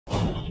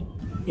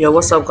Yo,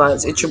 what's up,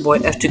 guys? It's your boy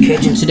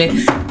F2KG and today.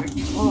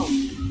 Oh,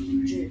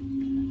 shit.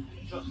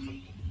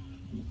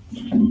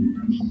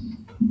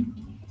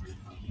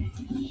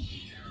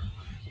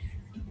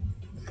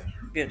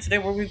 Yeah, today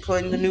we'll be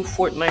playing the new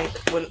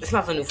Fortnite. Well, it's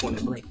not the new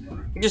Fortnite, but like,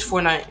 it's just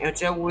Fortnite. And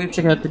today we'll be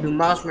checking out the new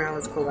Miles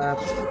Morales collab.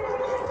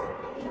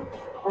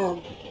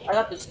 Um, I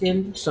got the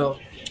skin, so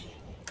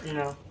you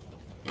know,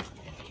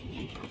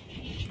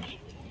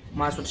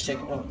 might as well just check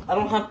it out. I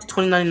don't have the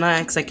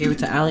 2099 because I gave it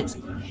to Alex.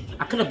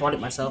 I could have bought it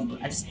myself, but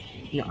I just,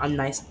 I'm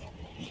nice.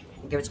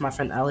 I gave it to my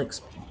friend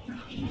Alex.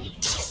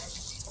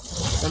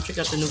 So I'm checking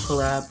out the new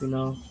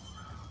collab.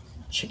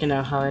 Checking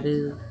out how it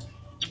is.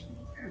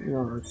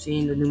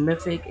 Seeing the new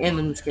mythic and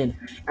the new skin.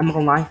 I'm not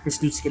gonna lie,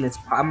 this new skin is.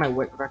 I might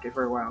work it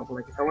for a while, but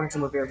like if I want some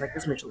more videos like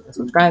this, make sure to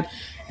subscribe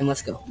and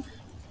let's go.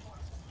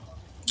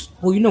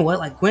 Well, you know what?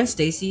 Like Gwen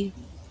Stacy,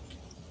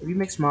 if you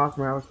mix Miles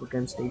Morales with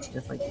Gwen Stacy,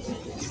 that's like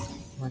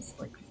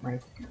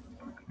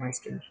my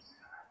skin.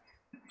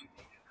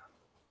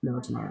 No,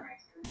 it's not.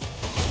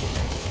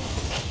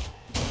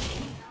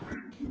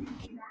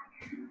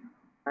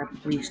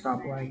 Please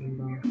stop lagging,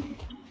 bro.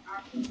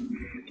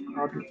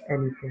 I'll do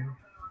anything.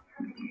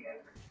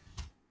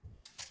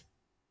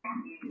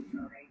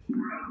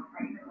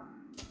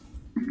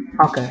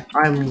 Okay,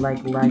 I'm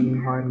like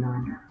lagging hard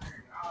now.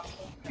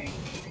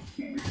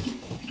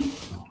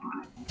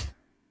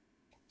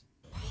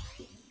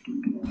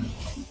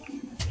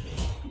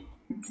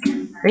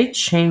 They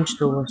changed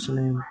the what's the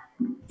name?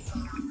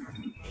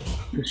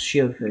 The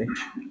shieldfish.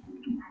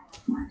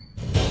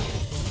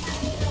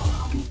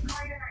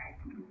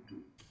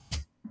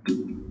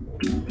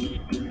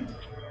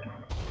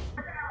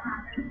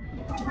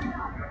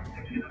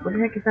 Where the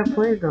heck is that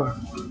player though?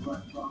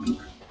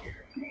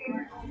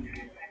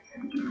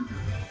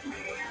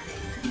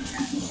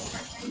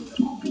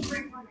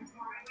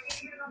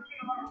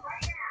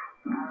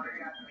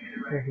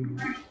 There he is.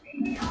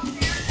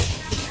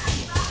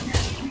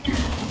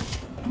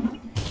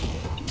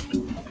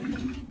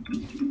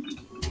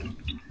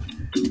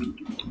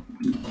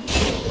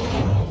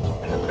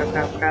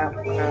 Crap.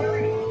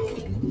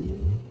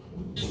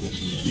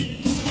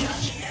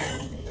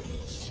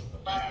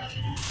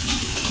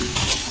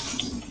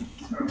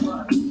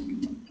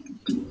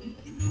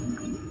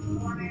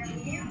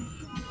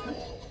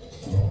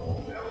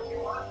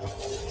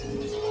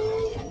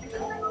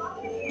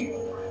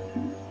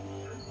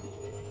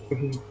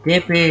 He's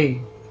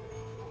dipping.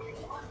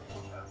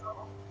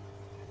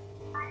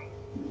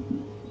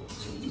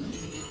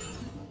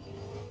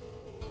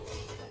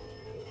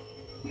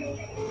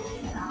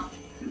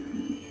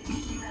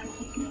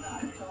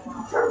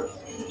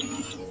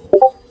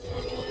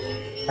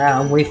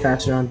 I'm way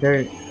faster on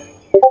dirt.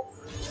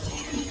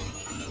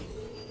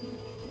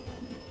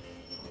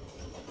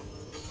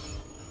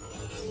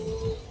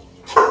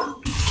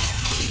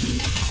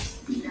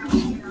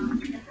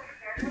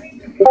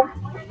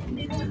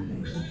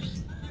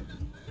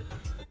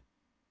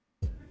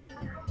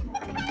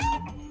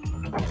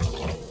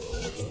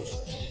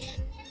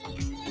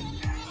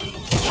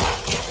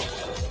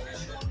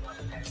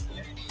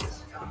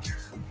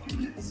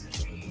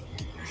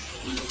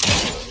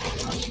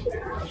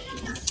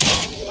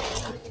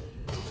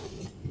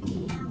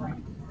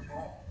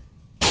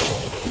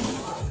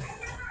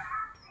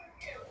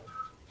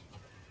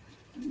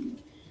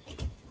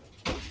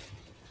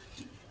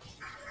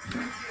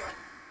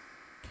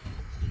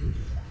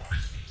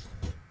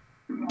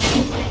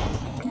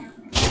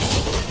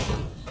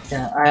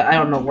 Yeah, I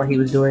don't know what he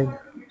was doing. At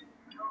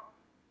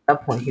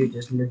that point, he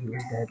just knew he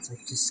was dead, so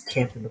he just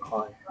camped in the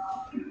car.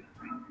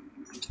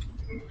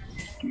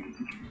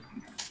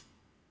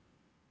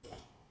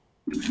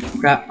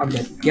 Crap, I'm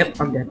dead. Yep,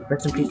 I'm dead.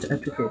 Rest in peace to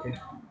F2K.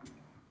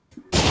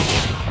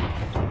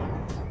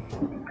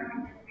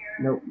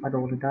 Nope, I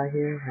don't want to die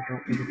here. I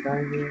don't want to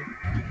die here.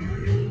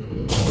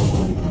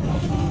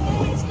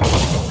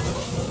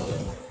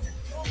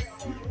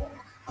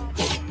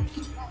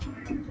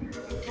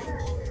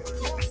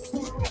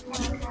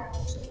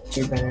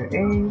 Get better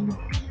aim.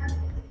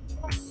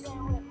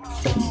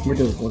 We're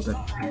doing good.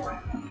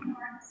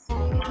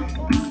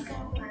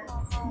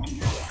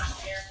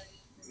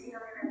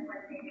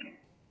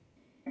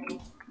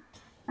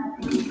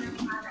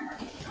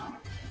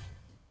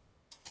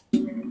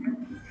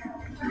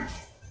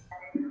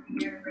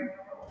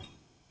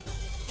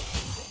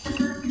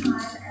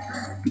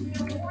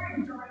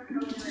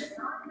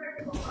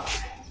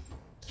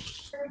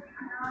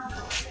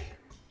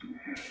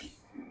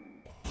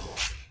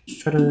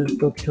 Just try to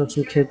go kill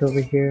some kids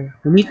over here.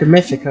 We need the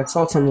mythic. I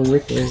saw someone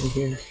with it over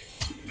here.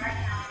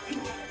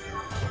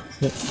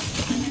 Yep.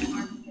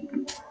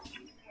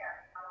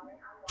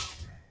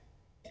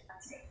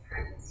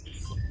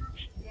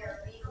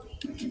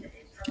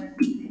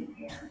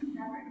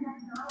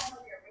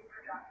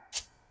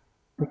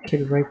 The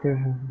kid right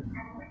there.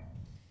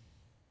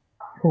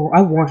 Oh,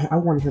 I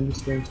want him to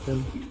stay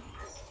still.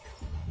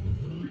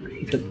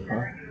 He took the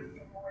car.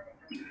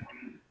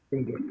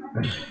 Dang it.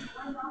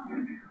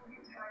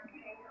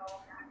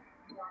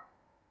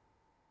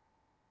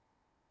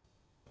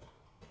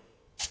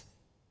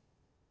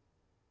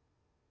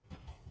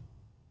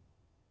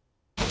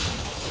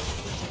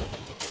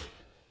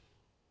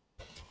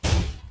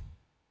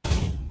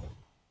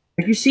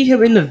 If you see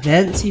him in the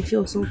vents, he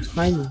feels so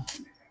tiny.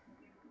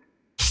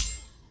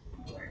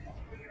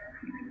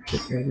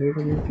 Just like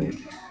moving into it.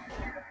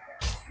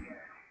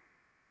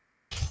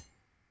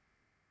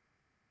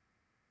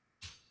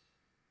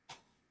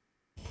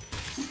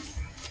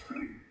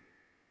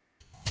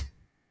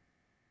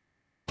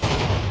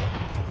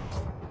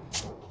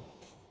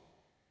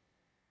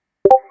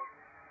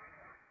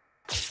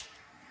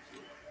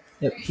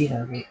 Yep, he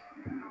has it.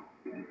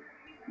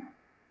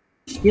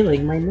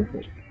 Stealing my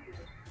mythic.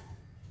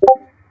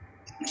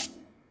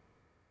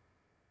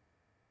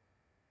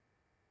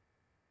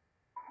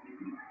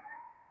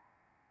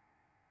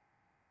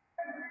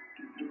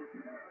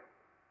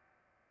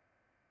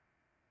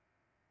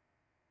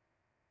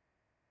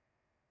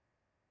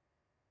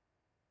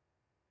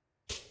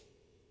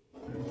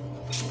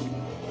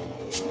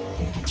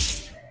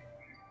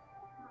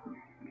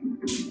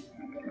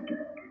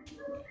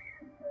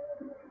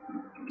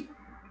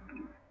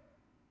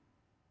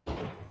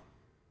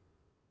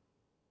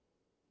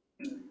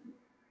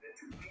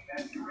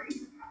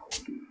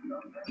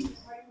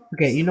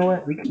 Okay, you know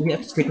what? We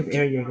have to stick with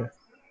Air Jaeger.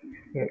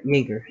 Yeah,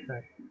 Jaeger,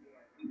 sorry.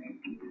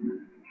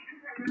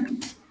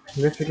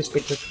 Let's just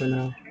stick with for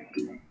now.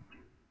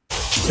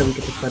 So we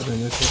get the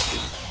Spider-Man with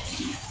it.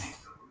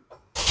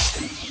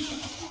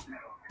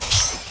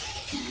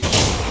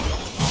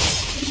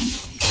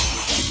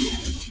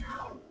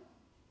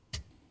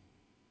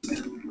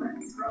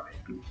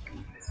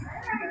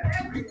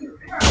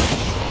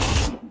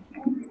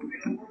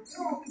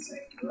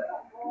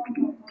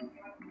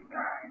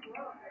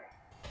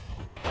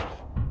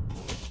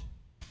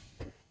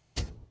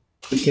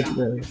 The kid from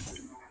earlier.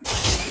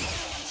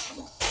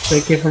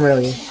 The kid from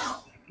earlier.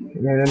 You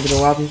remember the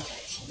lobby?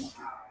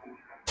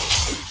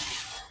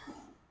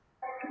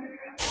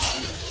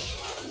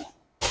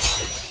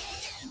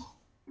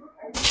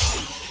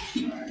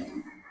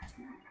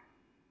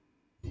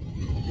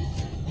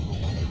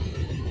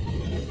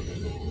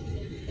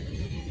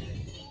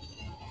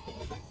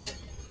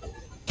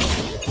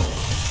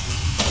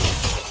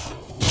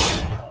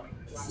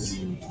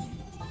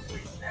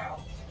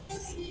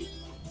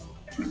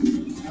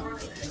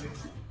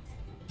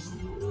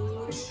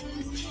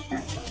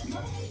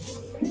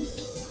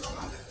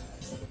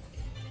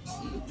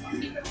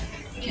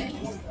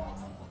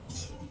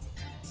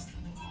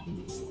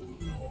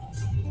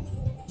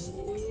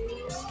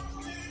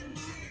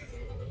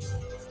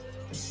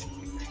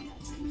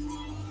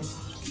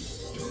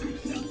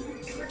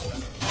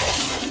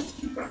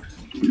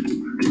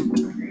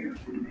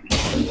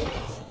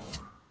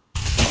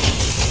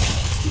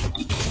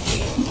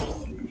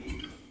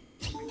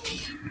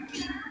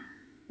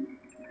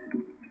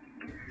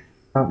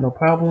 No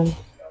problem.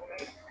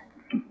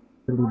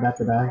 We'll be about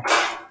to die.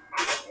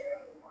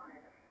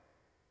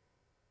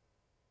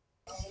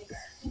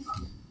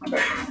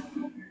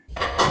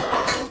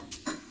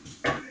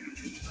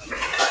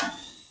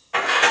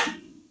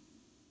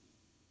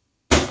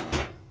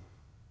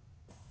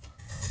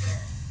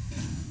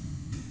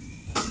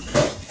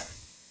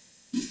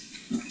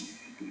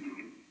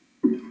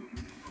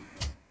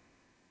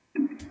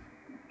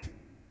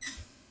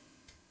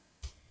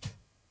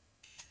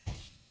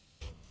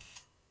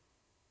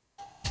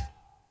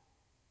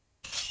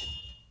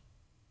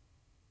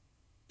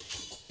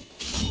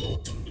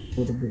 A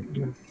little bit,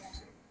 yeah.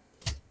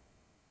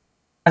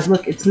 Guys,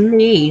 look, it's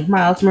me,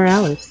 Miles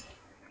Morales.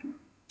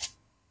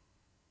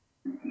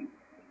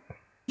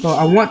 So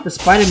I want the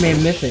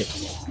Spider-Man mythic.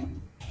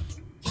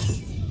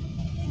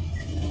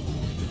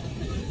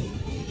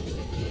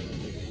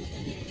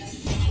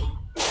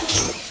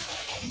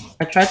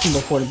 I tried them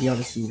before, to be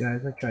honest with you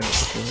guys. I tried it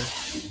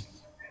before.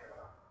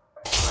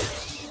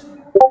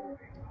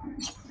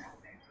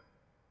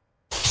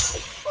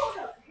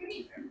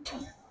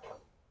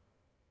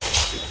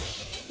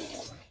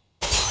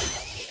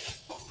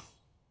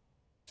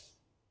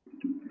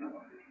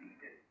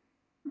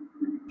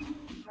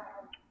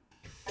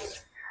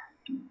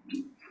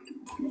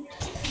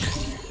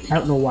 I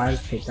don't know why I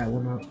picked that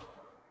one up.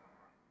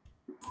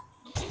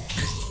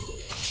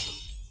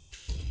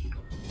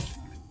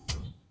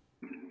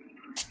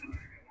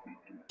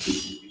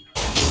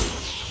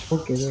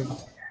 Okay, then.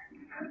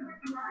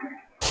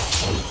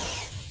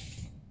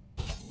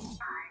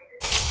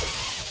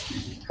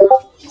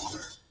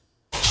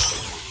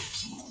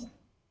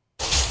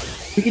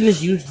 We can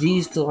just use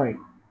these to like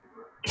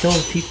kill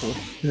people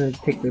and then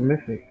take their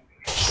mythic.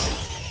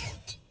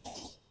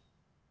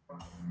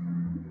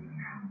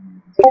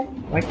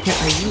 Why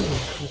can't I use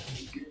them?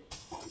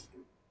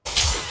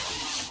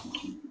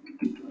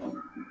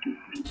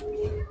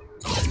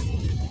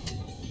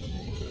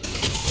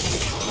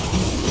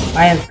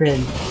 I have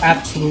been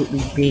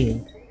absolutely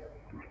beamed.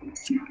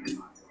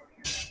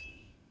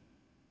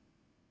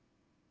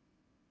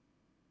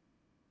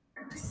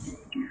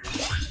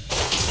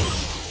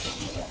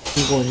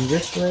 I'm going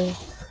this way.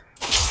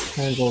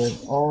 I'm going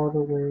all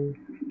the way.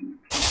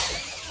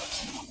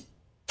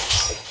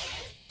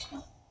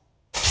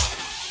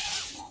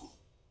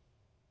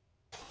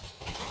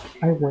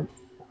 I went.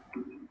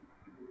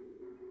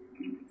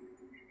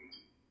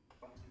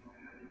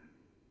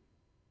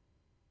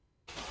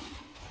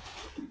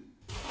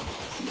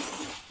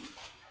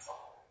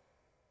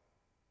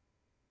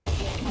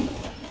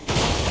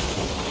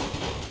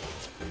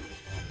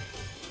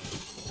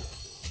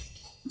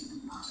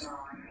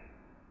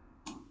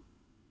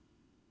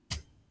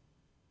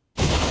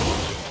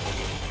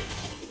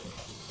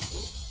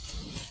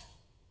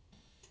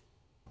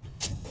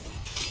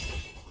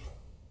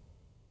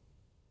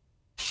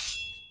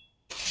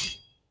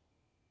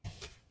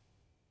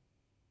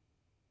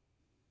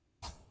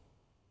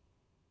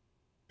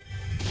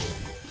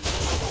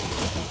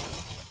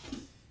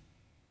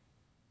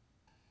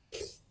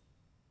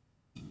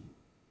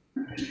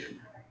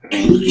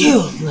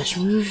 Phew, bless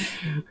me.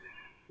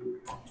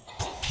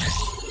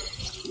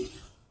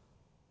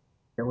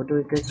 Yeah, we're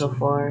doing good so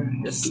far.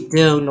 There's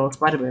still no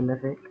Spider-Man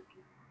mythic.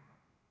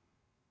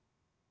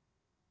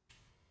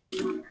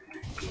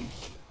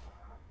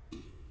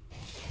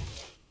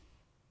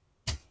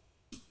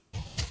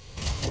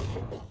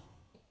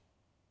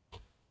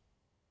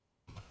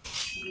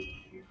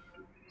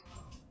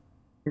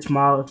 This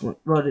Miles,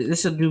 well, this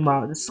is a new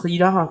Miles. This, you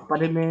know how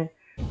Spider-Man,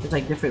 there's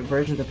like different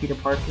versions of Peter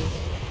Parker.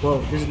 Well,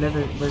 there's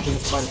another version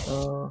of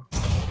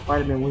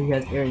Spider-Man where he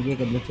has Aaron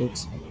Yeager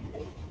mythics.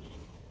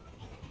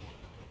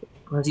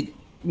 Cause he,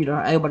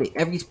 everybody,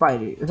 every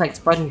Spider, it's like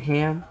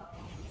Spider-Ham,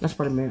 not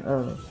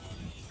Spider-Man.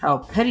 How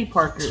Petty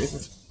Parker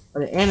is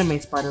the anime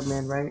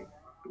Spider-Man, right?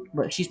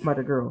 But she's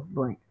Spider-Girl,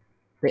 like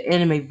the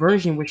anime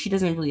version where she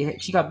doesn't really,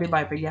 she got bit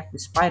by a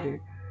radioactive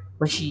spider,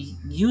 but she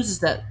uses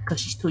that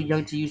because she's too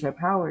young to use her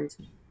powers.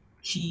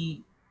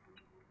 She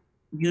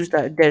used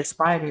that dead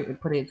spider and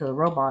put it into a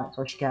robot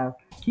so she can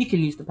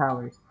use the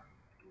powers.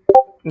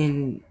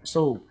 And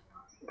so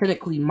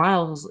technically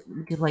Miles,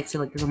 we could like say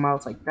like there's a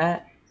Miles like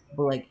that,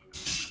 but like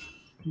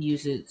he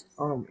uses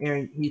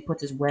Aaron, he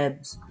puts his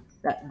webs,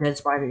 that dead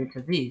spider,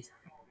 into these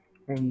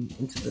and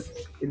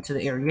into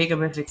the Aaron Yeager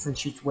mythics and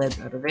shoots webs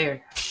out of there.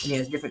 And he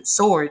has different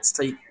swords,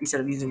 so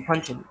instead of using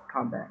punch in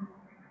combat.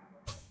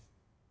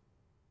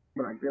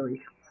 But like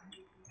really,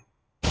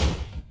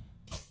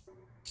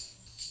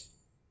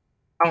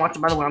 I'm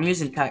watching. By the way, I'm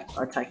using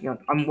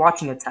I'm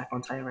watching Attack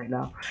on Titan right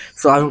now,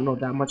 so I don't know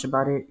that much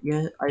about it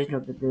yet. I just know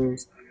that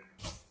there's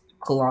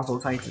colossal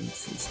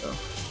titans and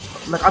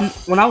stuff. Like I'm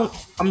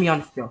be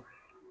honest, yo.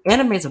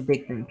 Anime is a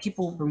big thing.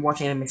 People have been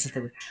watching anime since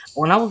they were.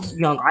 When I was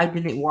young, I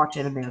didn't watch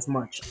anime as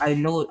much. I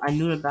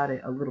knew about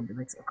it a little bit,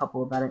 like a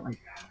couple about it. Like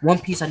One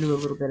Piece, I knew a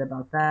little bit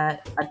about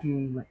that. I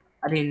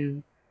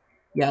didn't.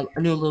 Yeah, I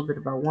knew a little bit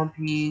about One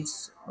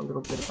Piece, a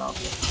little bit about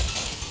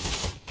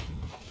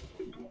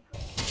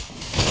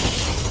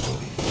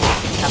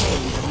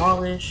Absolutely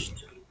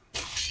Demolished.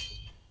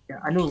 Yeah,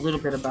 I knew a little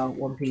bit about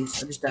One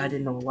Piece. I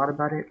didn't know a lot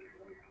about it.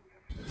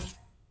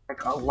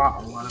 Like a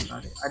lot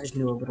about it. I just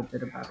knew a little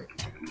bit about it.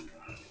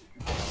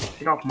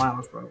 Get off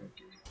Miles, bro.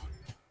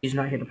 He's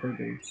not here to play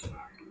games.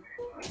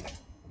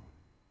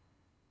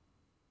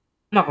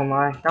 I'm not gonna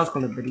lie, that was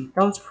kind of pretty.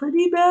 That was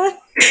pretty bad.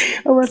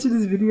 I watched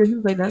this video. He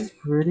was like, "That's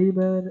pretty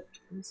bad."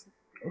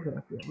 Okay,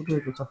 yeah, we're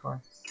doing good so far.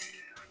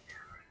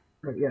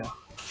 But yeah,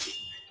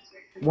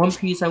 One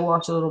Piece I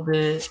watched a little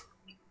bit.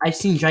 I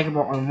seen Dragon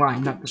Ball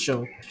online, not the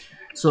show.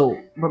 So,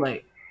 but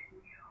like,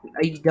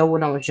 I did that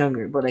when I was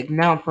younger. But like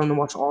now, I'm starting to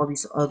watch all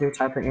these other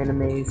type of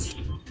animes,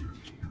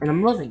 and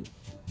I'm loving it.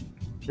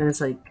 And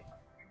it's like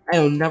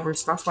I'll never.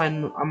 That's why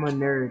I'm a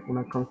nerd when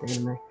it comes to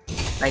anime.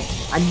 Like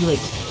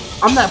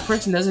I'm that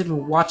person that doesn't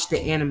even watch the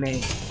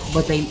anime,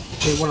 but they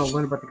want to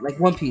learn about like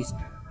One Piece.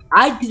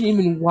 I didn't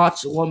even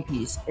watch One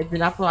Piece, and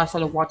then after I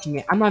started watching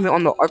it, I'm not even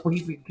on the arc where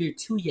he's Gear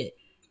 2 yet.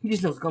 He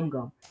just knows Gum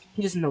Gum.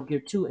 He doesn't know Gear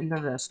 2 and none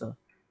of that stuff.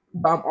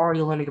 But I'm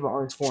already learning about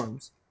all his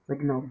forms,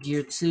 like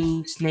Gear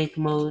 2, Snake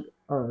Mode,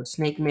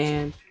 Snake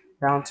Man,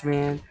 Bounce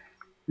Man,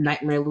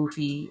 Nightmare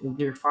Luffy, and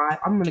Gear 5.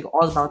 I'm learning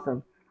all about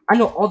them. I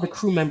know all the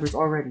crew members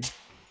already,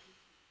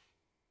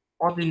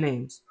 all their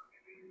names.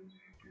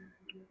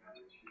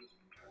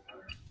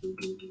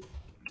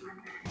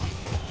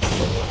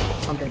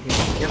 I'm dead here.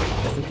 Yep,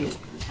 just in case.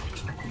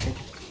 I can take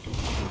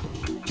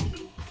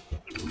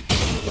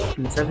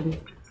it. 70.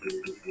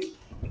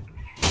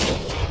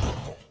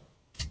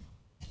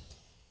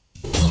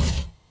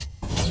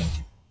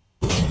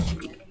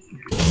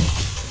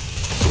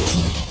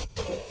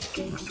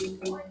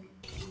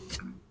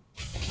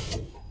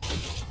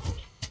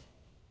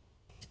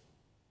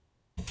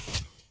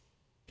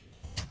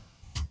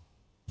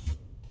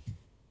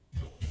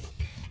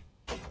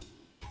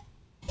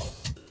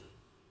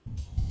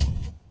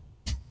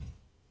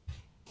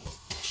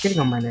 Getting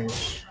on my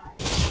nerves.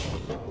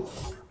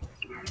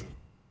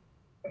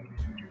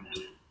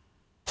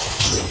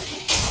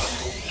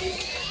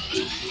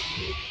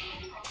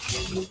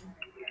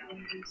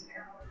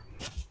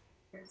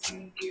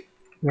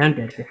 Yeah, I'm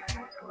dead here.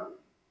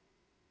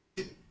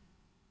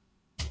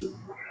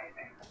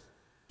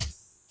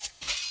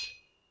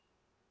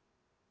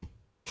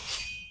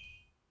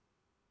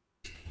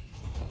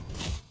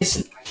 It's,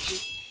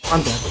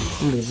 I'm dead.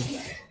 I'm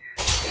leaving.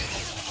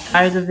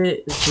 Tired of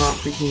it. It's not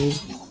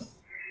freaking.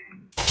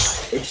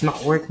 It's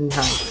not working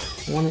how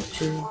I want it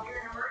to.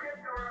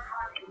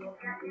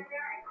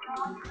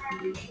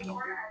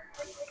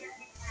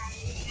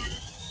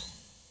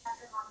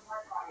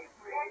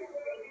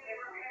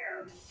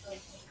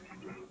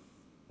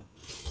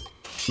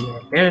 Yeah,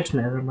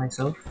 embarrassment of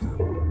myself.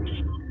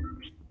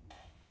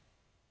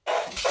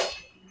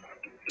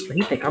 But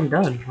you think I'm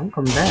done? I'm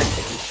coming back.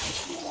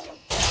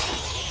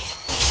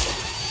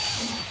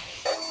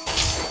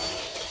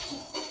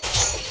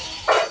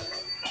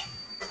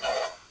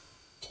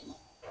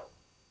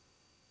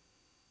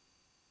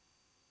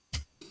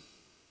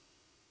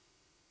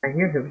 I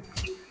hear him.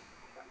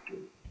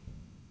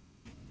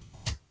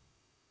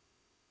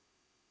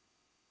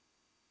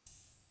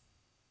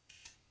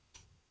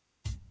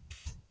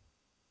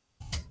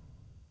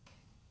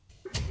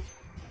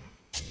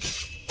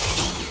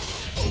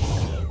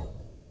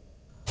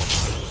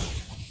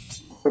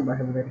 about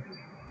him later.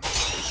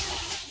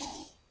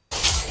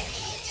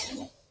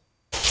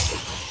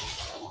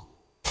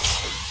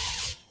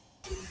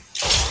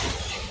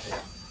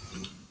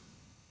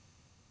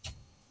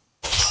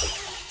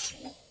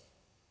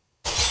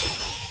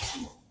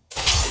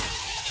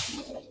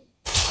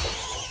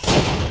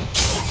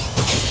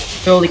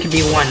 It only can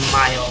be 1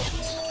 mile.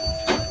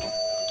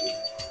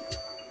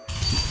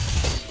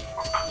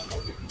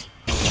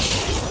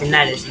 And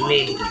that is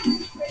me.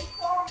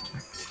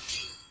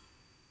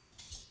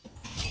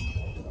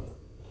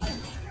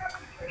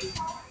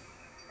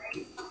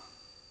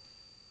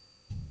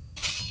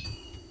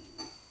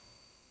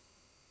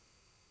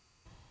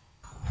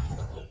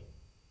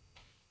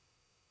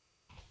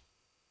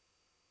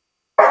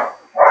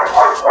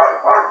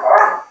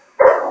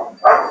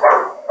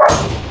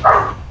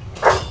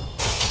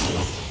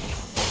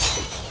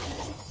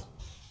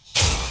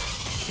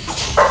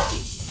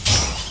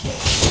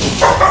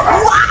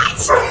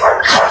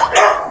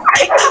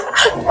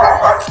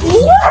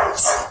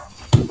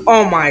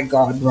 Oh my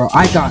god, bro.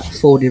 I got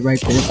folded right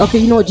there. Okay,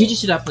 you know what? GG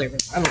should not play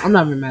right. I'm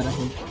not even mad at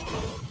him.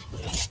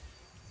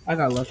 I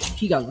got lucky.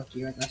 He got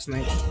lucky right last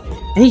night.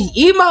 And he's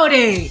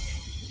emoting!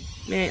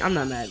 Man, I'm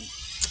not mad.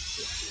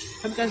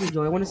 Hope you guys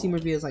enjoy. I want to see more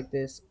videos like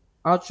this.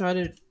 I'll try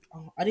to...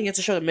 Oh, I didn't get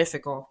to show the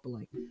mythic off, but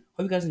like,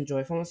 hope you guys enjoy.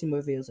 If I want to see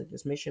more videos like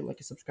this, make sure to like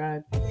and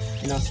subscribe.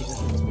 And I'll see you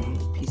guys next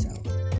time. Peace out.